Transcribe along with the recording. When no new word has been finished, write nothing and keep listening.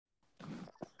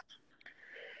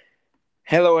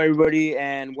Hello, everybody,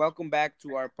 and welcome back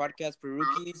to our podcast for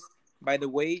rookies. By the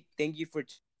way, thank you for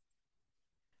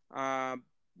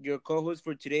your co-hosts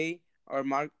for today are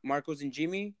Marcos and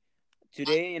Jimmy.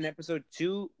 Today, in episode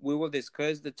 2, we will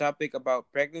discuss the topic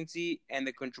about pregnancy and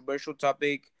the controversial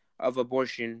topic of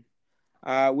abortion.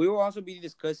 We will also be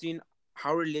discussing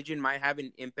how religion might have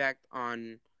an impact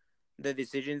on the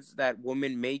decisions that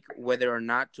women make whether or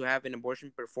not to have an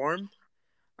abortion performed.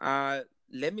 Uh,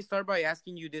 Let me start by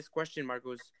asking you this question,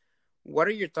 Marcos. What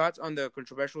are your thoughts on the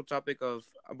controversial topic of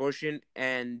abortion,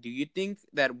 and do you think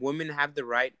that women have the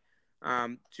right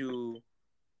to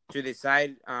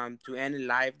decide to end a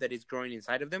life that is growing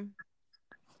inside of them?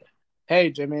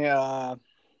 Hey Jimmy,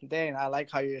 dang, I like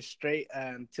how you're straight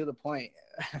and to the point.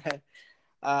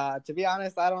 To be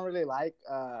honest, I don't really like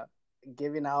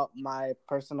giving out my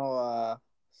personal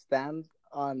stand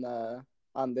on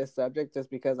this subject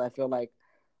just because I feel like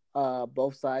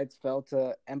both sides fail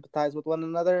to empathize with one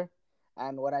another.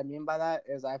 And what I mean by that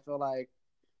is I feel like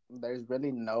there's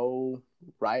really no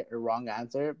right or wrong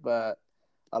answer, but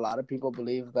a lot of people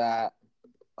believe that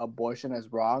abortion is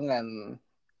wrong and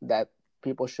that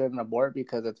people shouldn't abort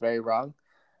because it's very wrong.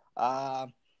 Uh,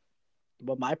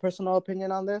 but my personal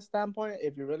opinion on this standpoint,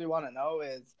 if you really want to know,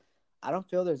 is I don't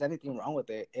feel there's anything wrong with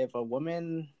it. If a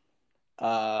woman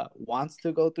wants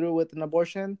to go through with an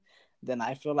abortion, then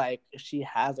I feel like she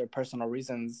has her personal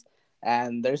reasons.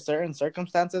 And there's certain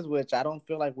circumstances which I don't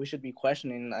feel like we should be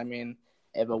questioning. I mean,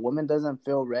 if a woman doesn't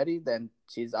feel ready, then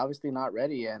she's obviously not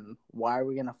ready. And why are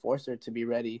we going to force her to be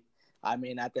ready? I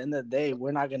mean, at the end of the day,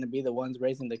 we're not going to be the ones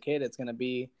raising the kid. It's going to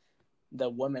be the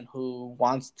woman who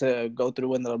wants to go through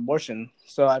with an abortion.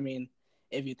 So, I mean,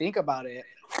 if you think about it,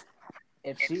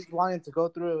 if she's wanting to go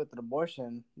through it with an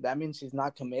abortion, that means she's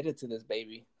not committed to this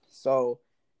baby. So,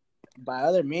 by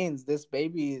other means, this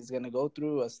baby is gonna go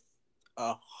through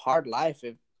a hard life.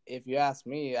 If you ask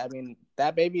me, I mean,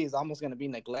 that baby is almost gonna be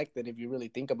neglected if you really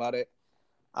think about it.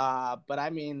 But I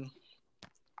mean,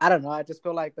 I don't know. I just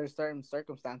feel like there's certain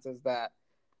circumstances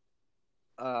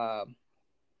uh,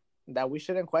 that we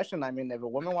shouldn't question. I mean, if a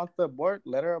woman wants to abort,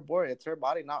 let her abort. It's her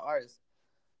body, not ours.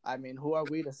 I mean, who are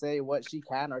we to say what she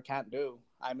can or can't do?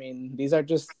 I mean, these are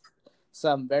just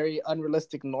some very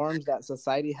unrealistic norms that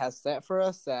society has set for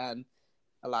us, and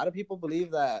a lot of people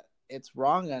believe that it's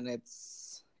wrong and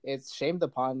it's shamed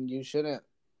upon. You shouldn't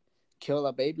kill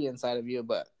a baby inside of you,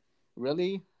 but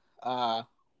really, uh,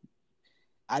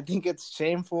 I think it's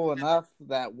shameful enough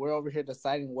that we're over here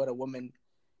deciding what a woman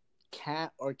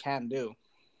can't or can do.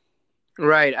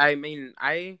 Right. I mean,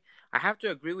 I have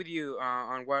to agree with you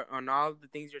on all the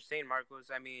things you're saying,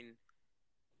 Marcos. I mean,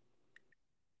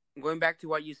 going back to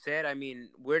what you said, I mean,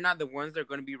 we're not the ones that are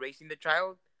going to be raising the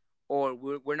child, or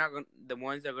we're not the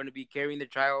ones that are going to be carrying the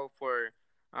child for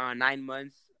 9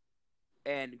 months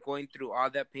and going through all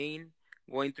that pain,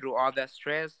 going through all that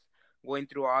stress, going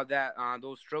through all that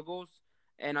those struggles.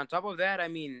 And on top of that, I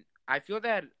mean, I feel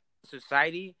that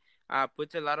society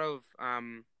puts a lot of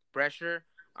pressure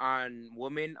on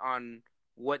women on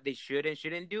what they should and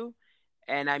shouldn't do.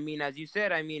 And I mean, as you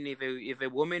said, I mean, if a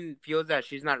woman feels that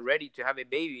she's not ready to have a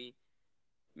baby,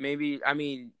 maybe I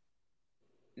mean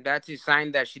that's a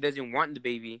sign that she doesn't want the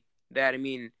baby. That I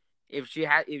mean, if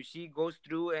she goes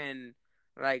through and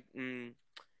like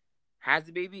has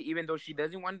the baby, even though she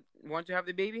doesn't want to have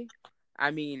the baby.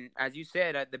 I mean, as you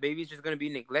said, the baby is just gonna be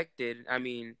neglected. I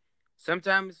mean,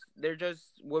 sometimes they're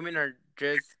just women are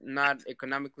just not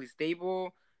economically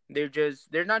stable. They're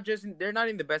not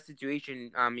in the best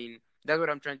situation. I mean, that's what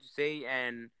I'm trying to say,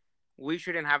 and we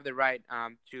shouldn't have the right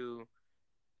to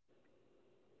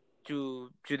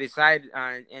decide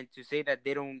and to say that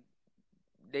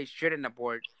they shouldn't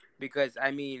abort because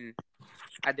I mean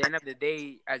at the end of the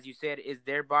day, as you said, it's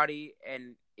their body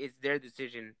and it's their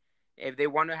decision. If they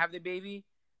want to have the baby,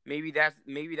 maybe that's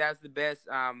the best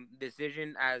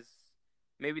decision as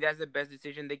maybe that's the best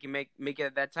decision they can make it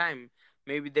at that time.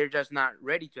 Maybe they're just not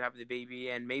ready to have the baby,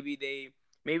 and maybe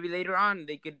later on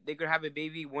they could have a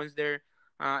baby once they're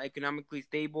economically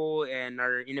stable and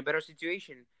are in a better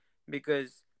situation.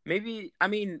 Because maybe I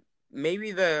mean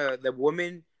maybe the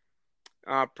woman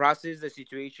process the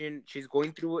situation she's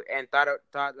going through and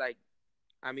thought like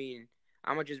I mean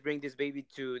I'm gonna just bring this baby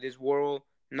to this world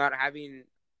not having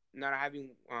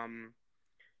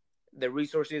the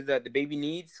resources that the baby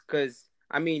needs because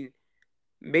I mean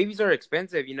babies are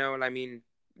expensive, you know. I mean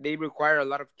they require a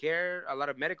lot of care, a lot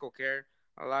of medical care,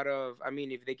 a lot of I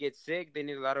mean if they get sick they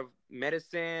need a lot of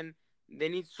medicine, they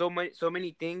need so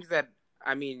many things that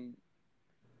I mean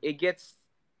it gets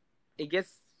it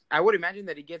gets I would imagine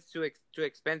that it gets too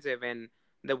expensive and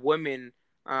the women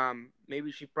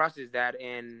maybe she processed that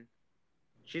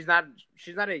she's not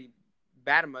she's not a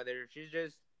bad mother. She's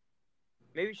just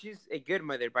maybe she's a good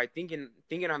mother by thinking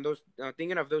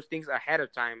of those things ahead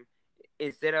of time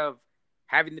instead of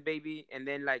having the baby and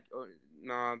then like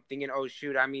thinking, oh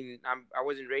shoot, I mean I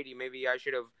wasn't ready, maybe I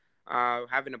should have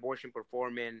have an abortion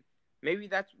performed. And maybe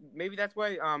that's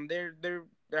why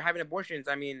they're having abortions.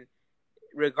 I mean,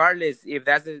 regardless if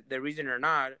that's the reason or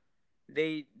not,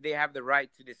 they have the right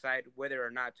to decide whether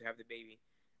or not to have the baby.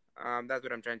 That's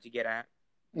what I'm trying to get at.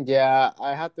 Yeah,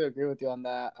 I have to agree with you on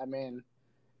that. I mean,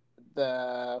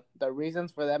 the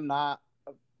reasons for them not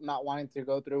wanting to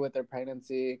go through with their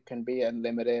pregnancy can be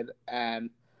unlimited, and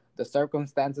the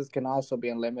circumstances can also be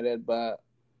unlimited. But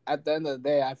at the end of the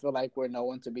day, I feel like we're no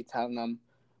one to be telling them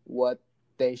what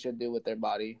they should do with their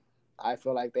body. I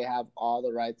feel like they have all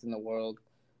the rights in the world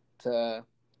to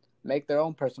make their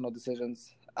own personal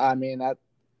decisions. I mean, that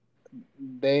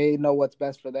they know what's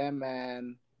best for them,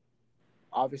 and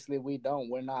obviously we don't.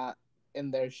 We're not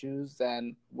in their shoes,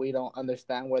 and we don't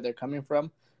understand where they're coming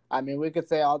from. I mean, we could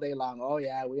say all day long, "Oh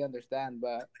yeah, we understand,"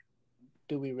 but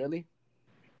do we really?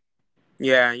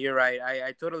 Yeah, you're right.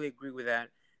 I totally agree with that.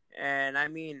 And I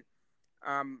mean,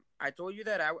 I told you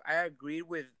that I agreed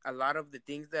with a lot of the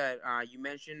things that you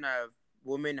mentioned of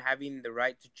women having the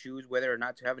right to choose whether or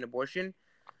not to have an abortion.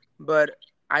 But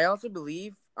I also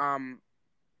believe, I'm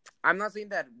not saying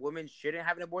that women shouldn't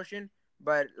have an abortion,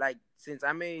 but like since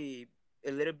I'm a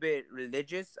little bit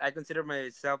religious, I consider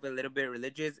myself a little bit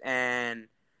religious, and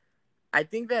I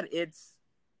think that it's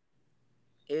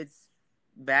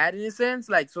bad in a sense.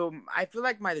 Like, so I feel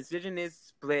like my decision is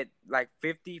split like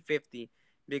 50-50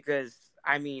 because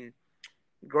I mean,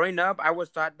 growing up, I was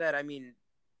taught that I mean,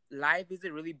 life is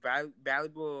a really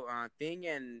valuable thing,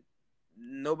 and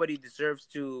nobody deserves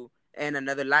to end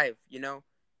another life, you know.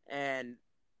 And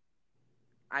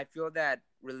I feel that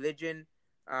religion.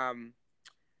 Um,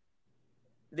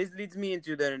 this leads me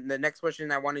into the next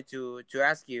question I wanted to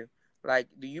ask you. Like,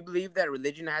 do you believe that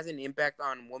religion has an impact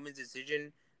on women's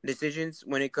decisions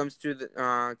when it comes to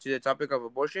the topic of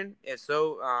abortion? If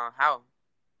so, how?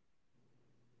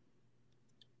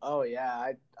 Oh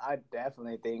yeah, I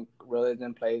definitely think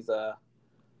religion plays a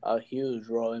huge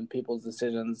role in people's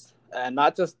decisions, and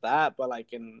not just that, but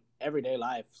like in everyday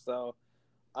life. So,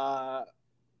 uh,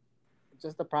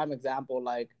 just a prime example,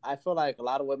 like I feel like a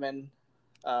lot of women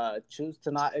choose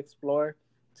to not explore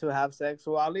to have sex.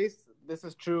 Well, at least this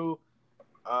is true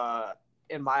uh,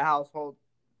 in my household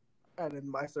and in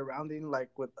my surrounding, like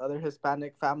with other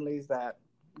Hispanic families that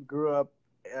grew up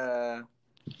uh,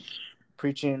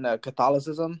 preaching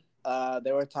Catholicism.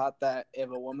 They were taught that if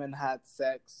a woman had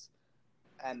sex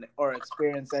and or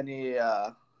experienced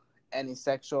any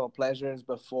sexual pleasures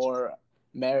before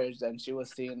marriage, then she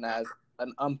was seen as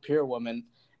an impure woman.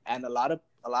 And a lot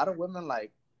of women,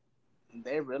 like,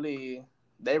 they really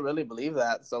they really believe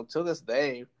that. So to this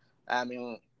day, I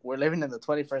mean, we're living in the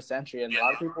 21st century, and a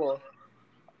lot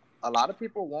of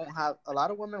people won't have a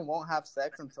lot of women won't have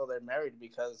sex until they're married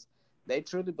because they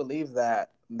truly believe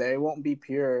that they won't be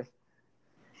pure.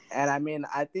 And I mean,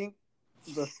 I think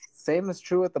the same is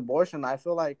true with abortion. I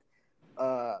feel like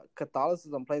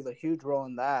Catholicism plays a huge role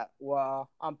in that. Well,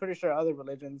 I'm pretty sure other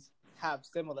religions have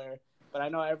similar, but I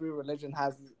know every religion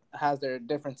has their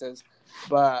differences.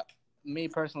 But me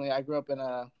personally, I grew up in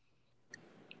a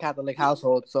Catholic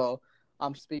household, so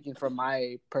I'm speaking from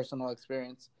my personal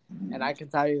experience, and I can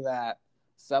tell you that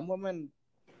some women,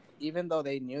 even though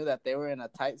they knew that they were in a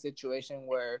tight situation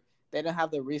where they didn't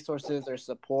have the resources or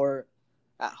support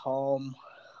at home,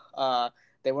 uh,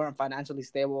 they weren't financially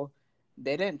stable,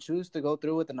 they didn't choose to go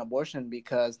through with an abortion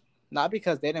because not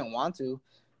because they didn't want to,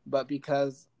 but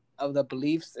because of the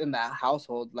beliefs in that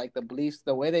household, like the beliefs,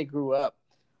 the way they grew up.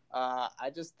 I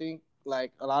just think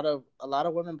like a lot of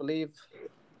women believe,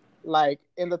 like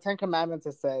in the Ten Commandments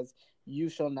it says you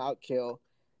shall not kill,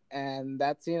 and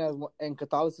that's seen as in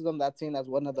Catholicism that's seen as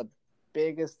one of the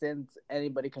biggest sins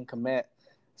anybody can commit.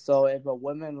 So if a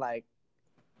woman, like,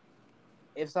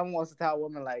 if someone wants to tell a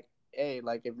woman like, hey,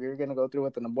 like if you're gonna go through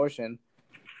with an abortion,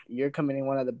 you're committing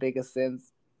one of the biggest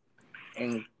sins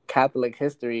in Catholic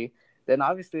history, then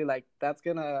obviously like that's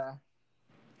gonna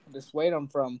dissuade them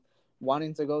from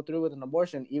wanting to go through with an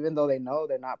abortion, even though they know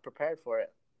they're not prepared for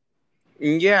it.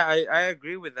 Yeah, I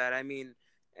agree with that. I mean,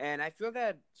 and I feel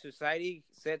that society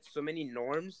sets so many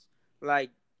norms,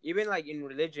 like even like in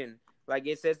religion, like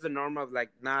it sets the norm of like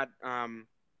not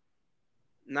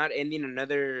ending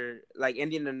another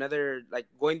like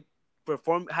going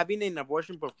perform having an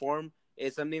abortion perform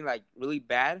is something like really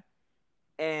bad.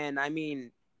 And I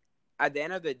mean, at the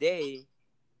end of the day,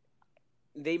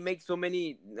 they make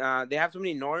they have so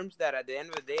many norms that at the end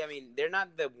of the day, I mean, they're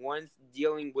not the ones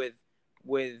dealing with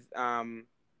with a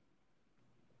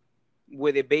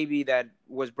baby that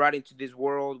was brought into this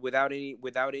world without any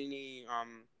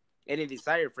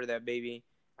desire for that baby.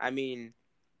 I mean,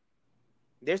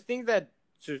 there's things that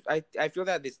I feel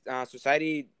that this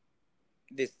society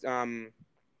this the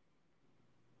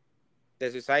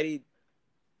society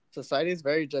Society is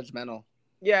very judgmental.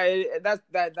 yeah that's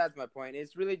my point.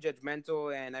 It's really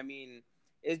judgmental, and I mean,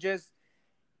 it's just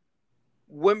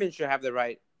women should have the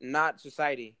right, not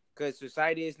society, because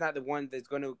society is not the one that's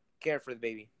going to care for the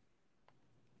baby.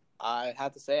 I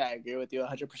have to say I agree with you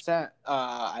 100%.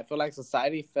 I feel like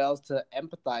society fails to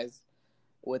empathize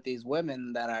with these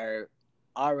women that are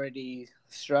already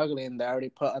struggling. They're already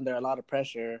put under a lot of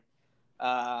pressure.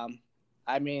 Um,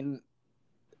 I mean,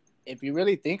 if you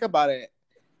really think about it,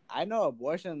 I know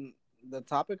abortion, the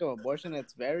topic of abortion,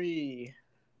 it's very,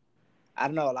 I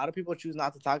don't know, a lot of people choose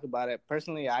not to talk about it.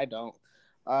 Personally, I don't.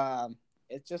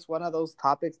 It's just one of those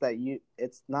topics that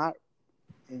it's not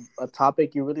a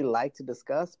topic you really like to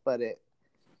discuss, but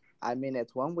I mean,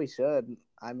 it's one we should.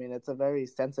 I mean, it's a very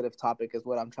sensitive topic, is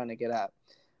what I'm trying to get at.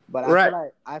 But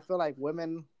Right. I feel like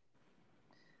women,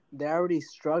 they're already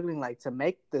struggling like to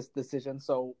make this decision.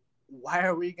 So why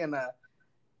are we gonna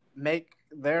make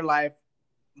their life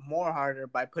more harder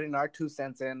by putting our 2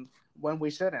 cents in when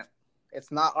we shouldn't?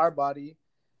 It's not our body.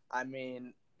 I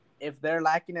mean, if they're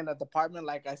lacking in a department,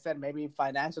 like I said, maybe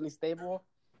financially stable,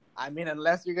 I mean,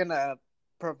 unless you're gonna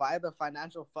provide the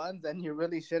financial funds, then you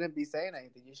really shouldn't be saying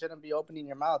anything. You shouldn't be opening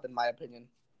your mouth, in my opinion.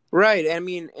 Right. I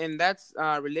mean, and that's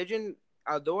religion.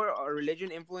 Although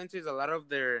religion influences a lot of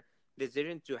their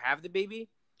decision to have the baby,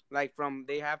 like from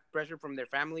they have pressure from their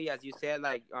family, as you said,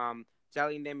 like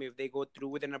telling them if they go through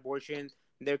with an abortion,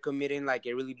 they're committing like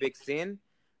a really big sin.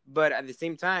 But at the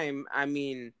same time, I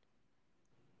mean,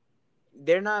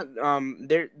 they're not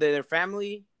their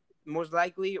family most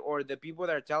likely, or the people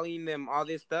that are telling them all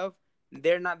this stuff,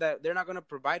 they're not going to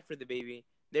provide for the baby.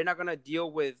 They're not going to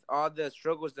deal with all the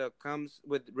struggles that comes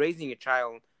with raising a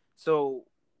child. So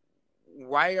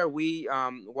why are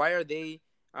they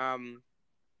um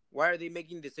why are they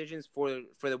making decisions for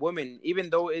the woman, even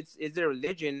though it's their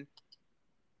religion?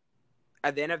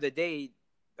 At the end of the day,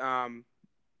 um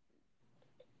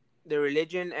their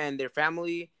religion and their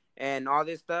family and all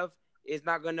this stuff is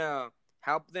not gonna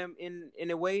help them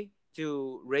in a way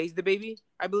to raise the baby,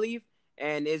 I believe.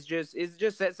 And it's just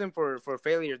sets them for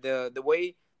failure. The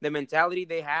way, the mentality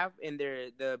they have and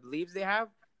the beliefs they have,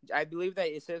 I believe that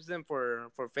it sets them for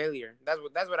failure.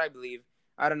 That's what I believe.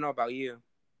 I don't know about you.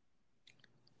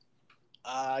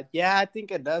 Yeah, I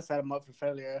think it does set them up for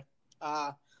failure.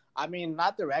 Uh, I mean,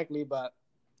 not directly, but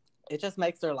it just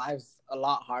makes their lives a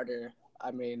lot harder.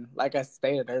 I mean, like I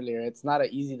stated earlier, it's not an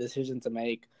easy decision to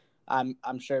make.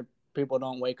 I'm sure people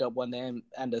don't wake up one day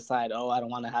and decide, oh, I don't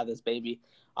want to have this baby.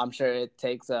 I'm sure it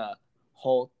takes a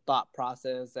whole thought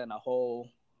process and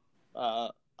uh,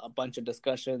 a bunch of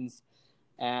discussions,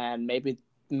 and maybe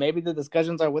the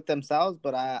discussions are with themselves,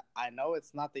 but I know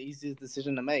it's not the easiest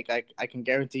decision to make. I can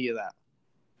guarantee you that.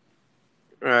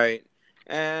 Right.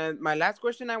 And my last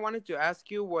question I wanted to ask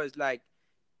you was like,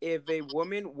 if a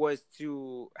woman was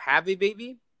to have a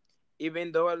baby,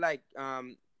 even though like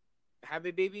have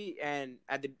a baby, and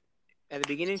at the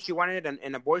beginning she wanted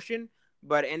an abortion,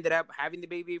 but ended up having the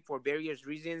baby for various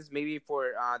reasons, maybe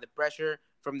for the pressure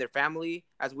from their family,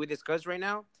 as we discussed right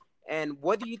now. And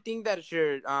what do you think that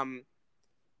should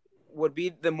would be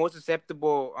the most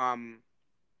acceptable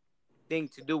thing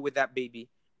to do with that baby?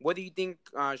 What do you think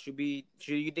should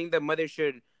you think the mother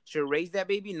should raise that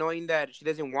baby knowing that she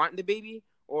doesn't want the baby,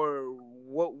 or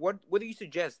what do you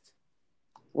suggest?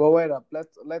 Well, wait up.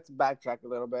 Let's backtrack a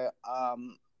little bit.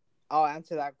 I'll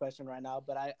answer that question right now,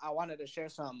 but I wanted to share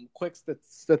some quick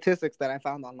statistics that I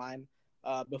found online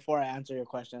before I answer your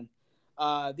question.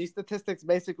 These statistics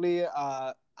basically,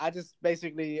 I just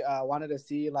basically wanted to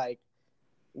see like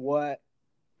what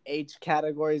age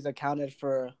categories accounted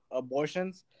for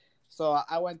abortions. So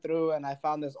I went through and I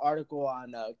found this article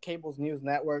on Cable's News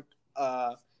Network.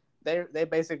 They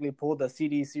basically pulled the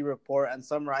CDC report and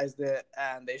summarized it,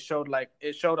 and they showed like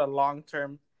it showed a long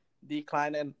term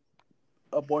decline in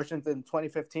abortions in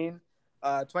 2015.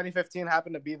 2015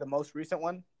 happened to be the most recent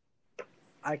one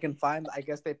I can find. I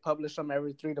guess they publish them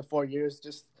every 3 to 4 years,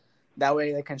 just that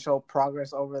way they can show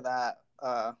progress over that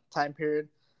time period.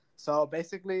 So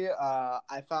basically,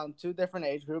 I found two different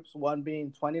age groups, one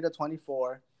being 20 to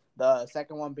 24, the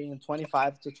second one being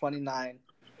 25 to 29.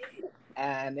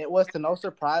 And it was to no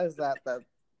surprise that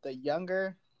the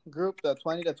younger group, the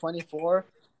 20 to 24,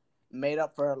 made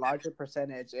up for a larger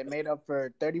percentage. It made up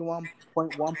for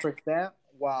 31.1%,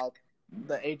 while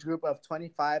the age group of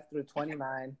 25 through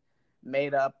 29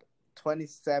 made up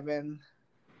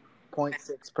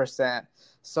 27.6%.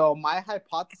 So my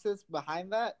hypothesis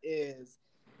behind that is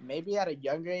maybe at a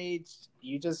younger age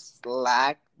you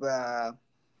lack the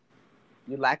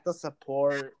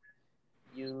support,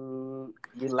 you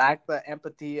lack the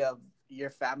empathy of your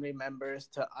family members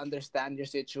to understand your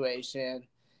situation.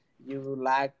 You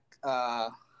lack uh,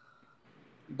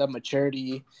 the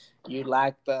maturity. You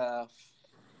lack the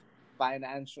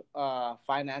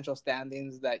financial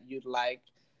standings that you'd like.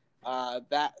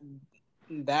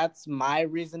 That's my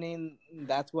reasoning.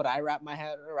 That's what I wrap my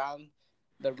head around.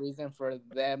 The reason for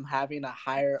them having a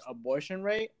higher abortion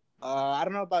rate. I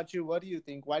don't know about you. What do you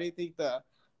think? Why do you think the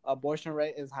abortion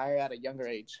rate is higher at a younger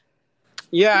age?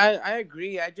 Yeah, I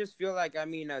agree. I just feel like, I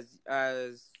mean, as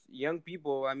young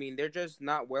people, I mean, they're just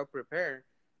not well prepared.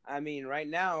 I mean, right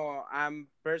now, I'm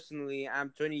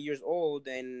 20 years old,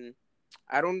 and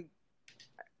I don't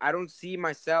I don't see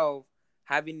myself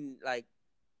having, like,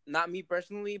 not me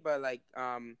personally, but like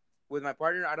with my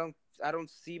partner, I don't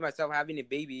see myself having a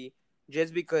baby,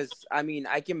 just because, I mean,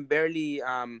 I can barely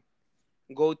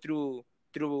go through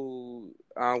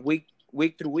week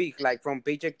through week, like from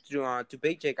paycheck to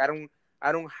paycheck. I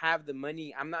don't have the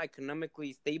money. I'm not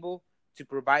economically stable to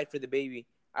provide for the baby.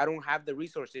 I don't have the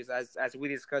resources, as we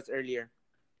discussed earlier.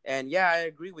 And yeah, I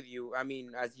agree with you. I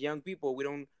mean, as young people, we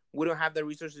don't have the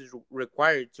resources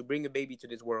required to bring a baby to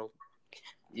this world.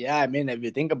 Yeah, I mean, if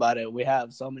you think about it, we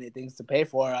have so many things to pay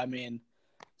for. I mean,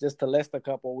 just to list a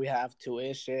couple, we have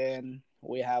tuition,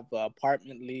 we have the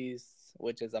apartment lease,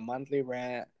 which is a monthly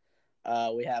rent.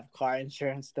 We have car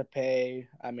insurance to pay.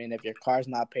 I mean, if your car's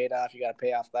not paid off, you got to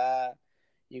pay off that.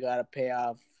 You got to pay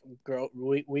off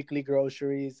weekly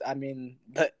groceries. I mean,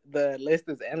 the list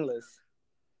is endless.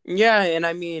 Yeah, and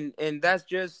I mean, and that's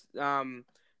just the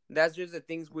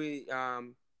things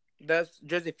that's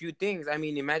just a few things. I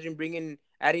mean, imagine bringing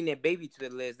adding a baby to the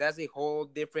list. That's a whole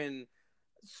different,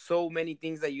 so many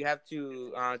things that you have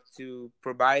to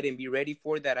provide and be ready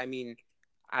for. That, I mean,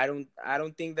 I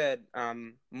don't think that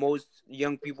most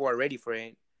young people are ready for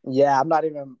it. Yeah, I'm not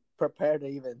even prepared to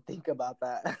even think about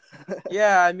that.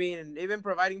 Yeah, I mean, even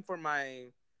providing for my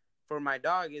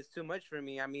dog is too much for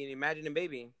me. I mean, imagine a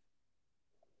baby.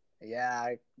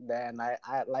 Yeah,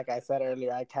 I like I said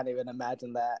earlier, I can't even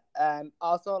imagine that. And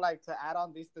also, like to add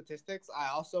on these statistics, I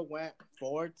also went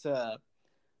forward to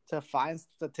find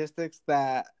statistics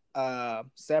that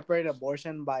separate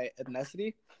abortion by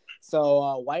ethnicity.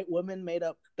 So white women made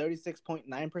up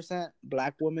 36.9%,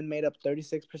 black women made up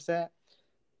 36%,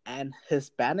 and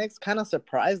Hispanics kind of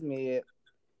surprised me.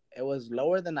 It was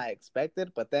lower than I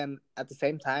expected, but then at the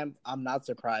same time, I'm not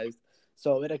surprised.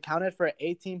 So it accounted for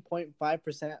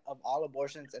 18.5% of all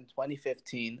abortions in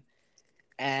 2015.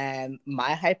 And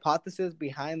my hypothesis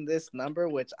behind this number,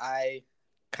 which I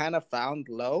kind of found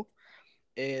low,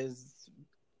 is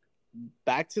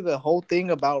back to the whole thing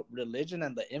about religion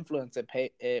and the influence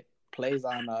it plays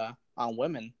on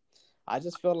women. I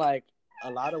just feel like a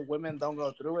lot of women don't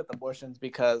go through with abortions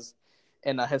because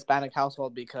in a Hispanic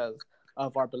household because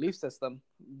of our belief system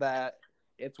that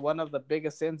it's one of the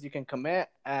biggest sins you can commit,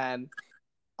 and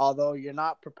although you're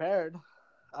not prepared,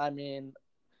 I mean,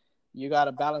 you got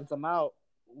to balance them out.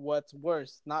 What's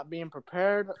worse, not being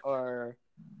prepared or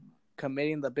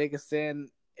committing the biggest sin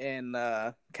in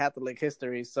Catholic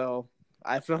history? So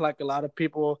I feel like a lot of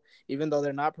people, even though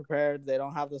they're not prepared, they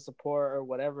don't have the support or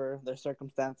whatever their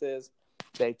circumstances,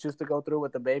 they choose to go through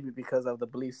with the baby because of the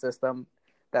belief system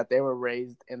that they were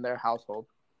raised in their household.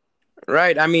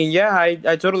 Right. I mean, yeah,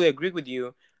 I totally agree with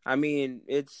you. I mean,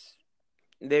 it's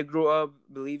they grew up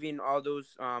believing all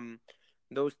those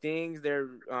things. They're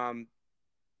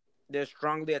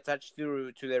strongly attached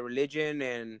to their religion,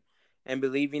 and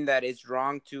believing that it's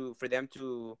wrong to for them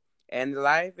to end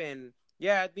life. And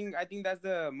yeah, I think that's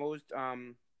the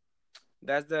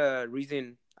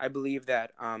reason I believe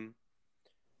that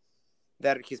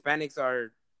Hispanics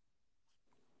are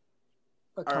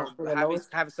Account for the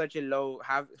lowest. have such a low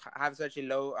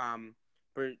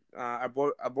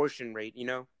abortion rate, you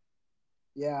know.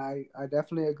 Yeah, I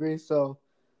definitely agree. So,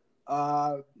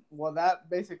 uh, well, that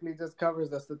basically just covers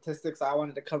the statistics I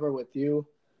wanted to cover with you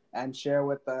and share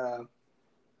with the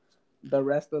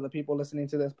rest of the people listening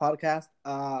to this podcast.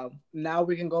 Now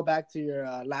we can go back to your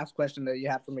last question that you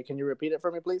had for me. Can you repeat it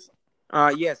for me, please?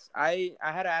 Yes, I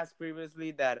had asked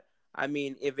previously that, I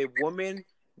mean, if a woman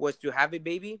was to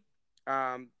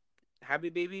um, have a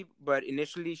baby, but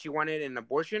initially she wanted an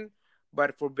abortion,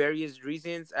 but for various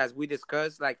reasons, as we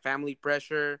discussed, like family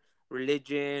pressure,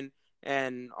 religion,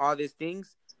 and all these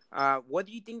things, what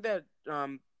do you think that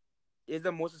is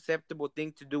the most acceptable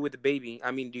thing to do with the baby? I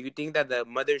mean, do you think that the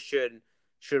mother should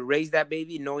should raise that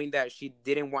baby knowing that she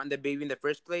didn't want the baby in the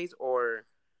first place, or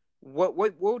what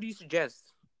would you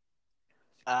suggest?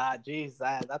 Geez,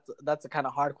 that's a kind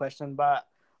of hard question, but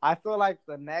I feel like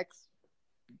the next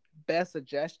best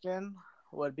suggestion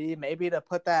would be maybe to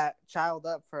put that child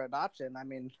up for adoption. I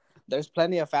mean, there's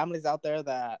plenty of families out there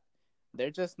that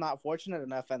they're just not fortunate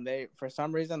enough, and they for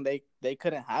some reason they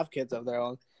couldn't have kids of their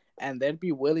own, and they'd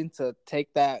be willing to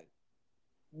take that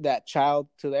child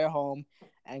to their home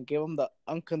and give them the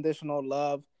unconditional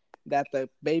love that the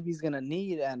baby's gonna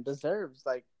need and deserves.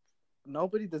 Like,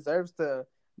 nobody deserves to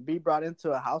be brought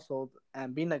into a household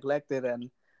and be neglected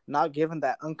and not given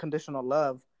that unconditional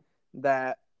love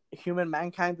that human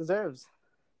mankind deserves.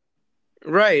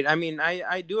 Right. I mean,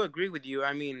 I do agree with you.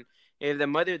 I mean, if the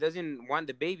mother doesn't want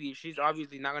the baby, she's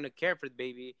obviously not gonna care for the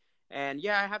baby. And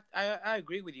yeah, I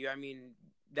agree with you. I mean,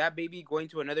 that baby going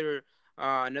to another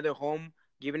home,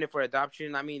 giving it for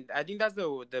adoption. I mean, I think that's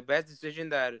the best decision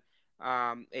that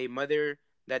a mother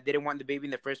that didn't want the baby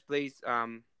in the first place.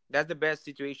 That's the best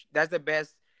situation. That's the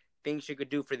best thing she could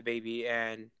do for the baby.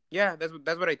 And yeah, that's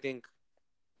what I think.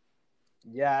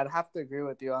 Yeah, I'd have to agree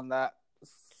with you on that.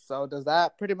 So, does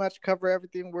that pretty much cover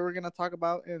everything we were going to talk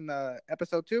about in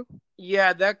episode 2?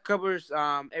 Yeah, that covers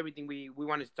everything we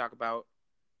wanted to talk about.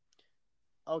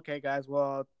 Okay, guys.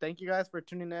 Well, thank you guys for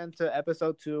tuning in to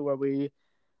episode 2, where we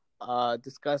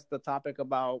discussed the topic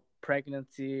about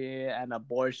pregnancy and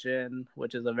abortion,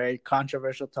 which is a very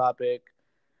controversial topic.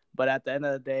 But at the end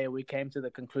of the day, we came to the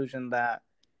conclusion that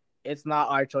it's not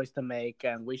our choice to make,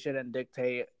 and we shouldn't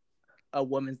dictate a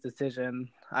woman's decision.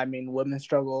 I mean, women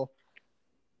struggle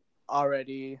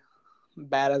already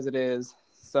bad as it is.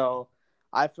 So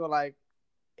I feel like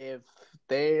if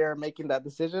they are making that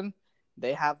decision,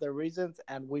 they have their reasons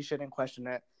and we shouldn't question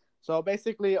it. So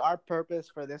basically, our purpose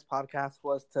for this podcast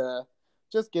was to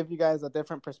just give you guys a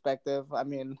different perspective. I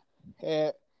mean,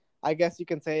 I guess you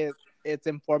can say it's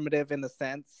informative in a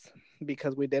sense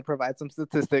because we did provide some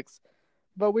statistics,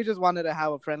 but we just wanted to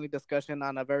have a friendly discussion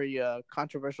on a very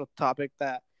controversial topic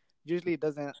that usually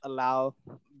doesn't allow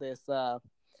this.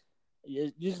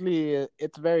 Usually,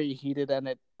 it's very heated and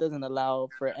it doesn't allow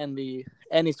for any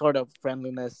sort of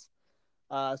friendliness.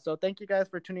 So thank you guys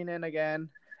for tuning in again,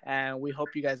 and we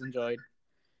hope you guys enjoyed.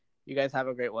 You guys have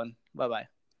a great one. Bye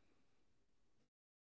bye.